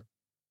elsewhere.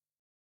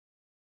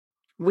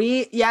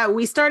 We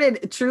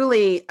started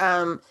truly.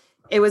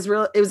 It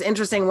was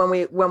interesting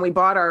when we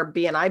bought our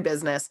BNI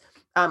business.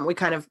 We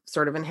kind of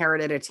sort of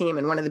inherited a team.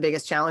 And one of the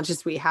biggest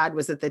challenges we had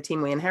was that the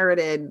team we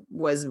inherited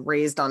was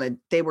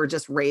they were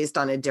just raised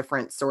on a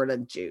different sort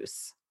of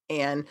juice.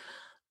 And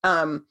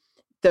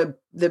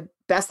the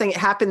best thing that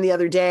happened the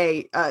other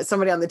day,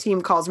 somebody on the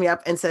team calls me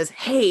up and says,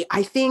 "Hey,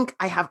 I think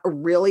I have a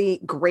really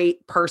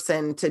great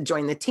person to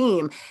join the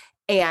team.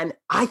 And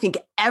I think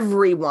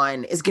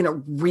everyone is going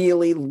to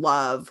really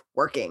love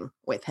working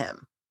with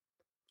him."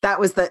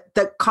 That was the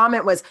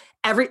comment was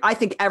I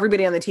think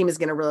everybody on the team is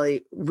going to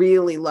really,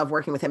 really love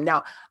working with him.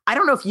 Now, I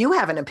don't know if you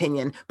have an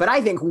opinion, but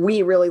I think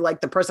we really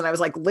like the person. I was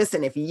like,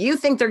 listen, if you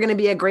think they're going to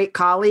be a great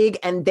colleague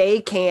and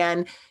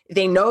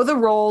they know the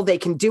role, they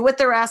can do what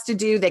they're asked to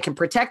do, they can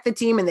protect the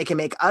team and they can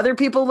make other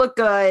people look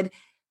good.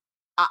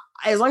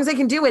 As long as they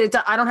can do it,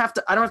 I don't have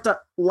to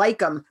like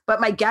them. But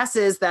my guess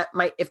is that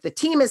if the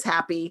team is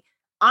happy,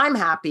 I'm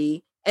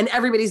happy and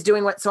everybody's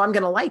doing so I'm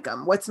going to like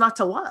them. What's not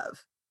to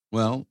love?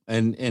 Well,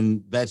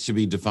 and that should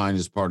be defined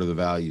as part of the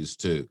values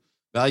too.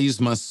 Values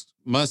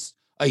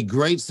a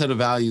great set of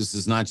values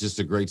is not just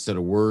a great set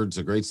of words.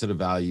 A great set of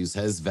values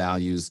has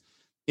values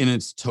in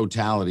its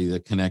totality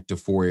that connect to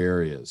 4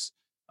 areas.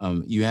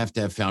 You have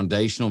to have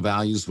foundational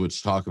values,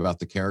 which talk about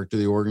the character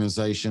of the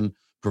organization,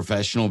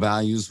 professional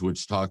values,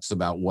 which talks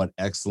about what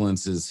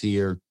excellence is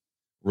here,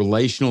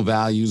 relational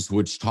values,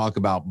 which talk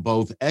about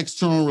both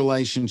external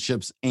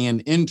relationships and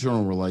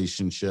internal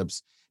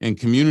relationships, and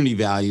community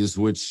values,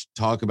 which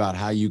talk about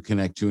how you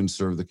connect to and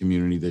serve the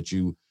community that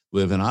you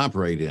live and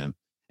operate in.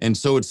 And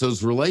so it's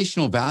those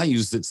relational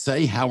values that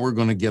say how we're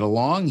going to get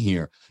along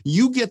here.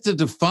 You get to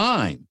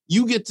define,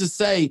 you get to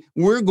say,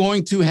 we're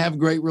going to have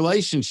great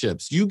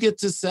relationships. You get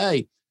to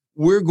say,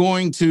 we're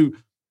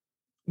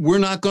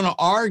not going to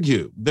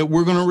argue, that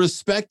we're going to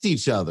respect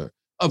each other.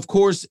 Of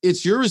course,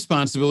 it's your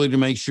responsibility to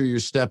make sure you're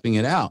stepping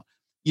it out.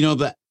 You know,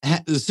 the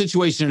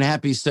situation at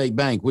Happy State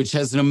Bank, which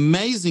has an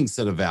amazing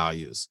set of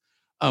values.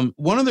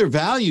 One of their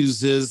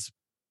values is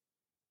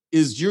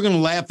you're going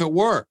to laugh at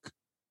work.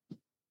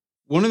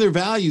 One of their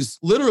values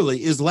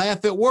literally is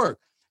laugh at work.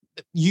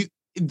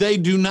 They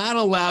do not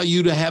allow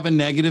you to have a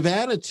negative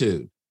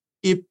attitude.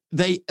 If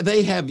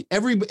they have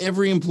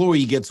every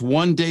employee gets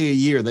 1 day a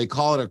year. They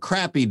call it a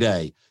crappy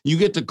day. You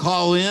get to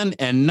call in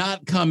and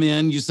not come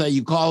in. You say,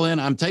 you call in,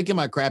 I'm taking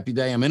my crappy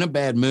day. I'm in a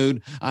bad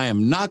mood. I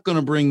am not going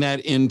to bring that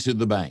into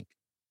the bank.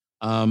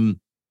 And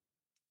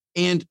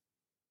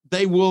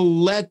they will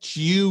let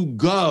you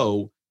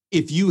go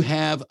if you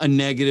have a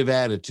negative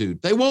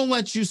attitude. They won't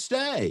let you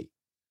stay.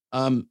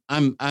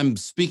 I'm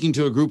speaking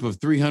to a group of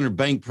 300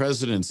 bank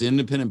presidents,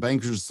 Independent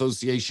Bankers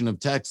Association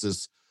of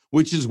Texas,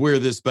 which is where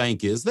this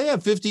bank is. They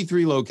have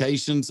 53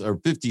 locations or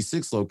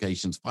 56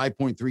 locations,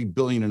 5.3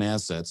 billion in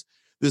assets.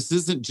 This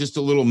isn't just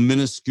a little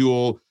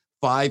minuscule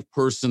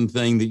 5-person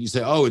thing that you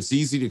say, oh, it's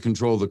easy to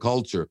control the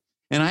culture.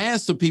 And I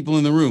asked the people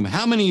in the room,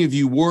 how many of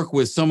you work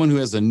with someone who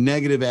has a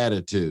negative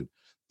attitude?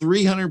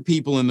 300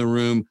 people in the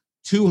room,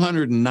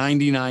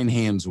 299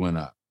 hands went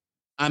up.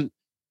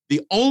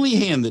 The only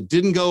hand that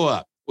didn't go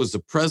up was the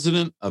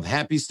president of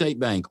Happy State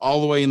Bank, all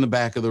the way in the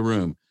back of the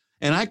room.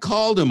 And I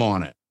called him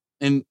on it.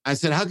 And I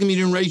said, how come you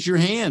didn't raise your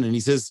hand? And he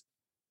says,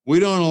 we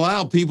don't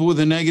allow people with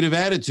a negative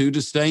attitude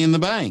to stay in the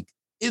bank.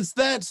 It's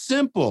that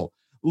simple.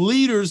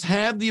 Leaders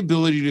have the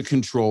ability to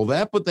control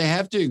that, but they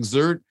have to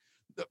exert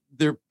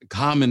their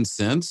common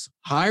sense,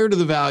 hire to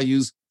the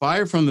values,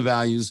 fire from the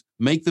values,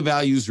 make the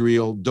values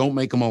real. Don't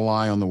make them a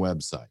lie on the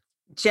website.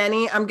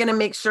 Jenny, I'm going to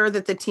make sure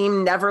that the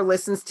team never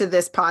listens to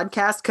this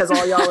podcast because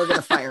all y'all are going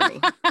to fire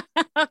me.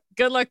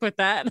 Good luck with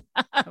that.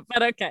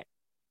 But okay.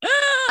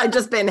 I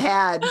just been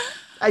had.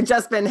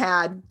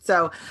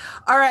 So,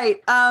 all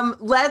right.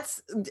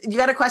 You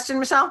got a question,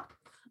 Michelle?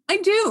 I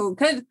do,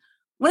 because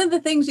one of the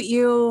things that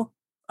you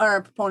are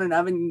a proponent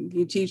of and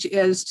you teach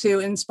is to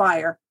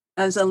inspire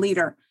as a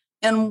leader.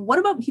 And what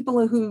about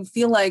people who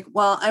feel like,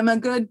 well, I'm a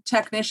good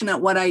technician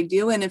at what I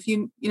do. And if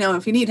you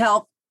need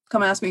help,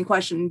 come ask me a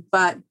question.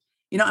 But,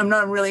 I'm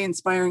not a really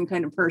inspiring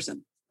kind of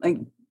person. Like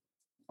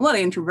a lot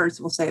of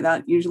introverts will say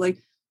that usually.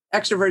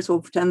 Extroverts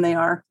will pretend they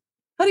are.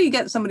 How do you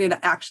get somebody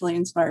to actually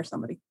inspire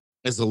somebody?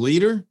 As a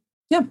leader?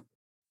 Yeah.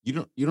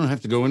 You don't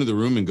have to go into the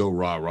room and go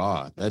rah,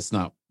 rah. That's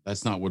not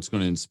what's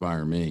going to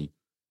inspire me.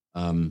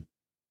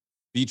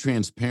 Be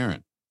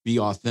transparent, be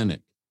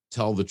authentic,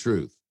 tell the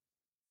truth.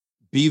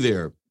 Be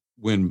there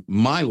when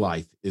my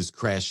life is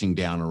crashing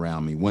down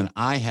around me, when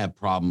I have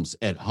problems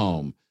at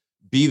home.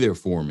 Be there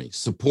for me,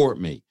 support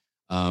me.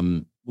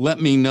 Let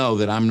me know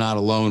that I'm not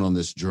alone on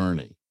this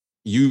journey.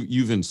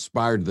 You've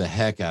inspired the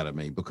heck out of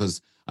me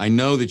because I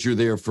know that you're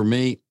there for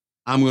me.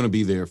 I'm going to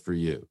be there for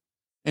you.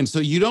 And so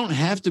you don't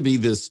have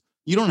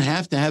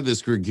to have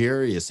this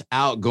gregarious,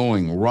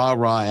 outgoing,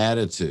 rah-rah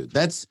attitude.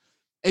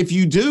 If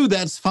you do,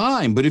 that's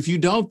fine. But if you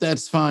don't,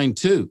 that's fine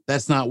too.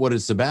 That's not what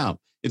it's about.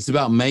 It's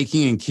about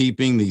making and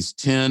keeping these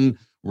 10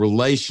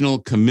 relational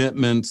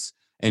commitments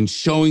and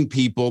showing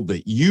people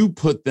that you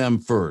put them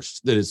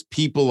first, that it's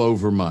people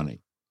over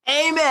money.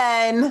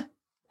 Amen.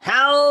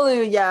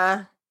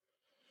 Hallelujah.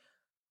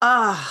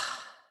 I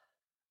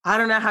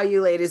don't know how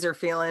you ladies are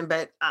feeling,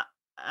 but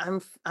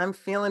I'm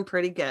feeling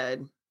pretty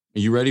good. Are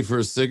you ready for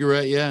a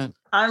cigarette yet?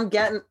 I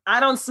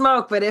don't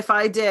smoke, but if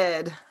I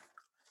did.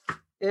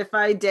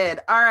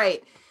 All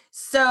right.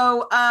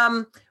 So,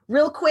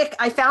 real quick,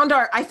 I found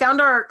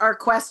our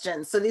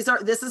questions. So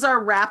this is our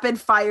rapid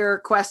fire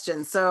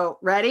questions. So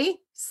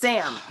ready?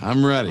 Sam.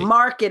 I'm ready.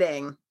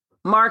 Marketing.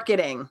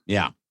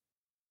 Yeah.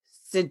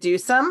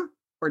 Seduce them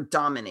or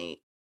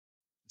dominate?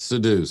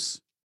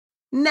 Seduce.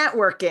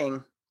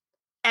 Networking.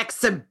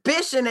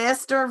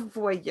 Exhibitionist or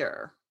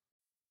voyeur?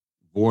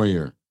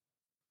 Voyeur.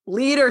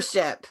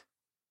 Leadership.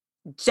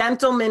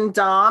 Gentleman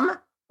dom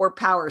or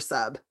power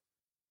sub?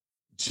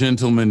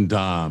 Gentleman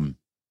dom.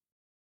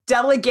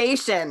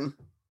 Delegation.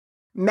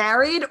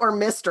 Married or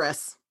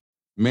mistress?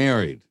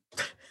 Married.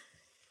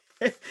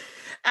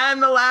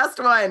 And the last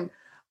one,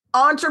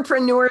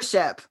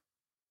 entrepreneurship.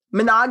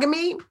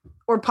 Monogamy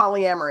or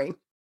polyamory?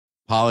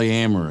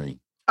 Polyamory.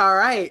 All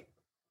right.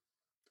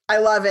 I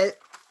love it.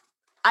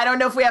 I don't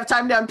know if we have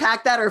time to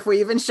unpack that or if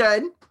we even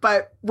should,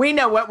 but we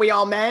know what we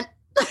all meant.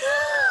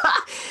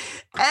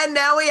 And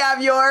now we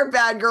have your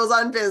Bad Girls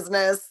on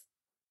Business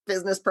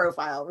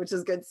profile, which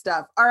is good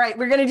stuff. All right.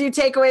 We're going to do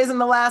takeaways in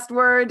the last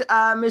word.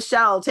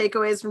 Michelle,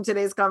 takeaways from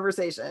today's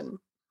conversation.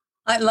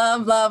 I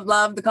love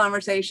the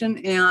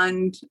conversation.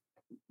 And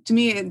to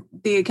me,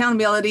 the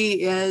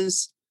accountability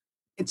is,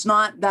 it's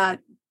not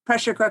that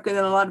pressure cooker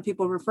that a lot of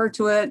people refer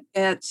to it.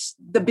 It's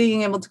the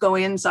being able to go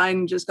inside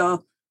and just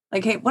go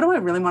like, hey, what do I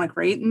really want to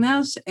create in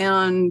this?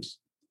 And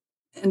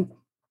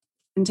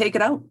take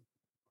it out.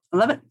 I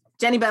love it.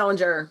 Jenny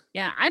Bellinger.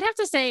 Yeah, I'd have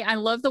to say I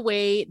love the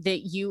way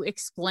that you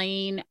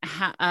explain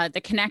how, the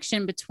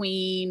connection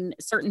between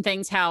certain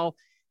things, how,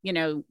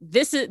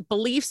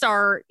 beliefs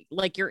are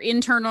like your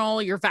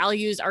internal, your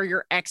values are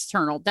your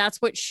external. That's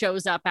what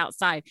shows up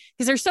outside.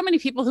 Because there's so many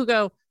people who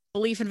go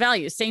belief and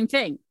values, same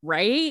thing,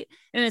 right?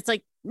 And it's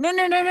like, no,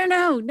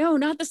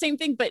 not the same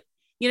thing. But,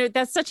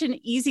 that's such an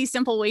easy,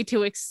 simple way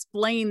to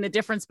explain the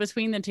difference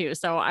between the two.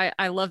 So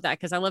I love that,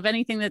 because I love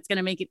anything that's going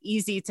to make it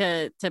easy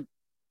to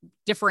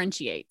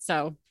differentiate.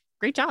 So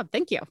great job.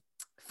 Thank you.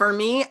 For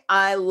me,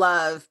 I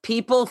love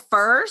people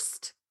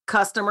first,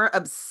 customer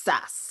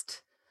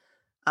obsessed.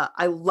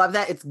 I love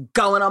that. It's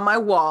going on my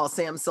wall,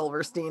 Sam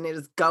Silverstein. It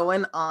is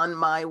going on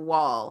my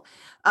wall.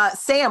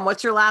 Sam,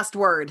 what's your last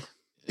word?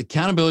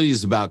 Accountability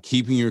is about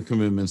keeping your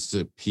commitments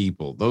to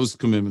people. Those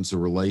commitments are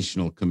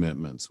relational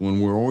commitments. When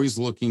we're always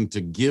looking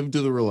to give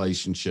to the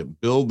relationship,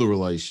 build the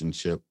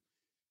relationship,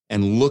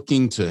 and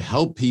looking to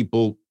help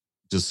people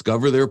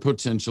discover their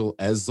potential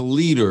as the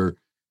leader,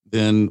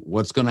 then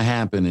what's going to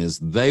happen is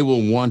they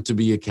will want to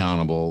be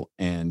accountable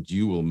and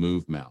you will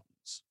move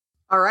mountains.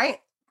 All right,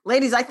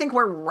 ladies, I think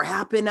we're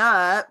wrapping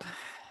up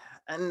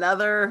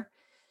another.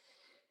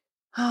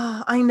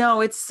 I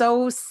know it's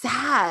so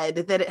sad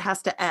that it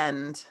has to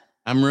end.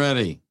 I'm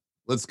ready.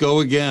 Let's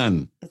go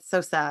again. It's so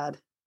sad.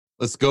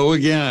 Let's go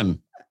again.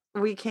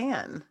 We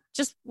can.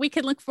 We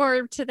can look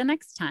forward to the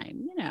next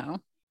time,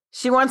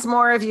 She wants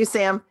more of you,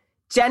 Sam.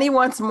 Jenny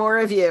wants more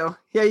of you.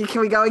 Yeah, can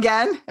we go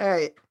again? All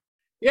right.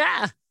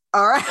 Yeah.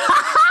 All right.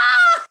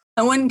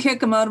 I wouldn't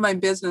kick him out of my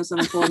business on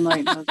a cold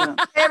night. Hey,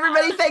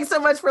 everybody, thanks so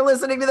much for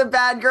listening to the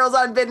Bad Girls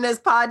on Business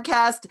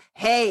podcast.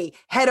 Hey,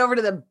 head over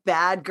to the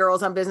Bad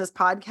Girls on Business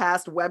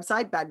podcast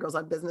website,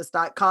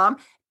 badgirlsonbusiness.com,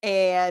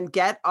 and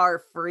get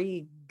our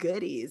free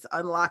goodies.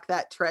 Unlock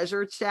that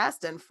treasure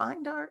chest and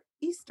find our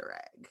Easter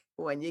egg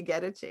when you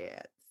get a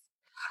chance.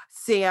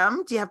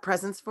 Sam, do you have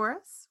presents for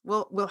us?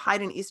 We'll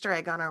hide an Easter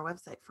egg on our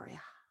website for you.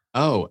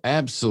 Oh,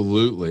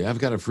 absolutely. I've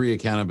got a free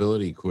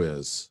accountability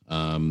quiz.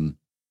 That's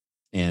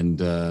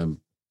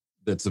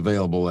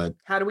available at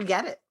How do we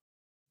get it?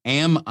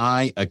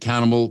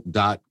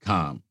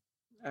 amiaccountable.com.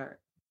 All right.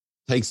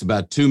 Takes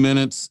about 2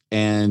 minutes.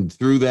 And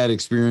through that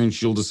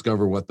experience, you'll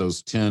discover what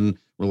those 10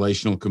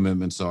 relational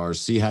commitments are,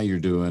 see how you're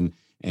doing.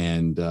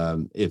 And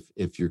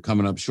if you're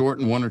coming up short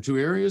in one or two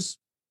areas,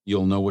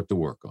 you'll know what to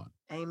work on.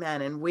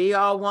 Amen. And we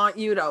all want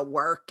you to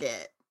work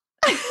it.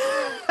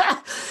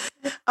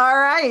 All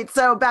right.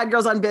 So Bad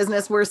Girls on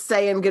Business, we're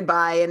saying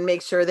goodbye, and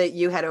make sure that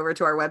you head over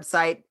to our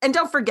website. And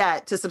don't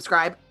forget to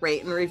subscribe,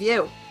 rate, and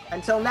review.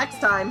 Until next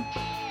time.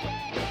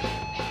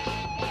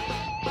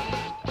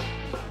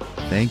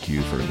 Thank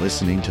you for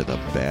listening to the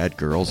Bad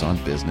Girls on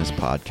Business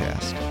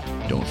podcast.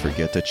 Don't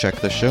forget to check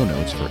the show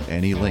notes for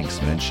any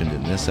links mentioned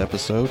in this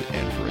episode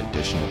and for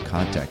additional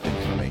contact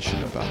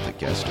information about the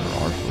guest or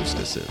our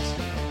hostesses.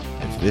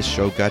 If this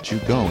show got you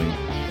going,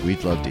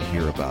 we'd love to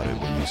hear about it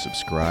when you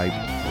subscribe,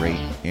 rate,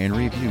 and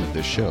review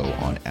the show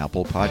on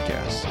Apple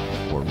Podcasts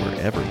or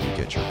wherever you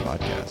get your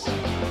podcasts.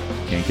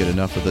 Can't get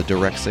enough of the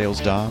direct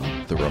sales dom,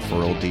 the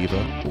referral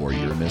diva, or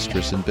your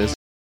mistress in business?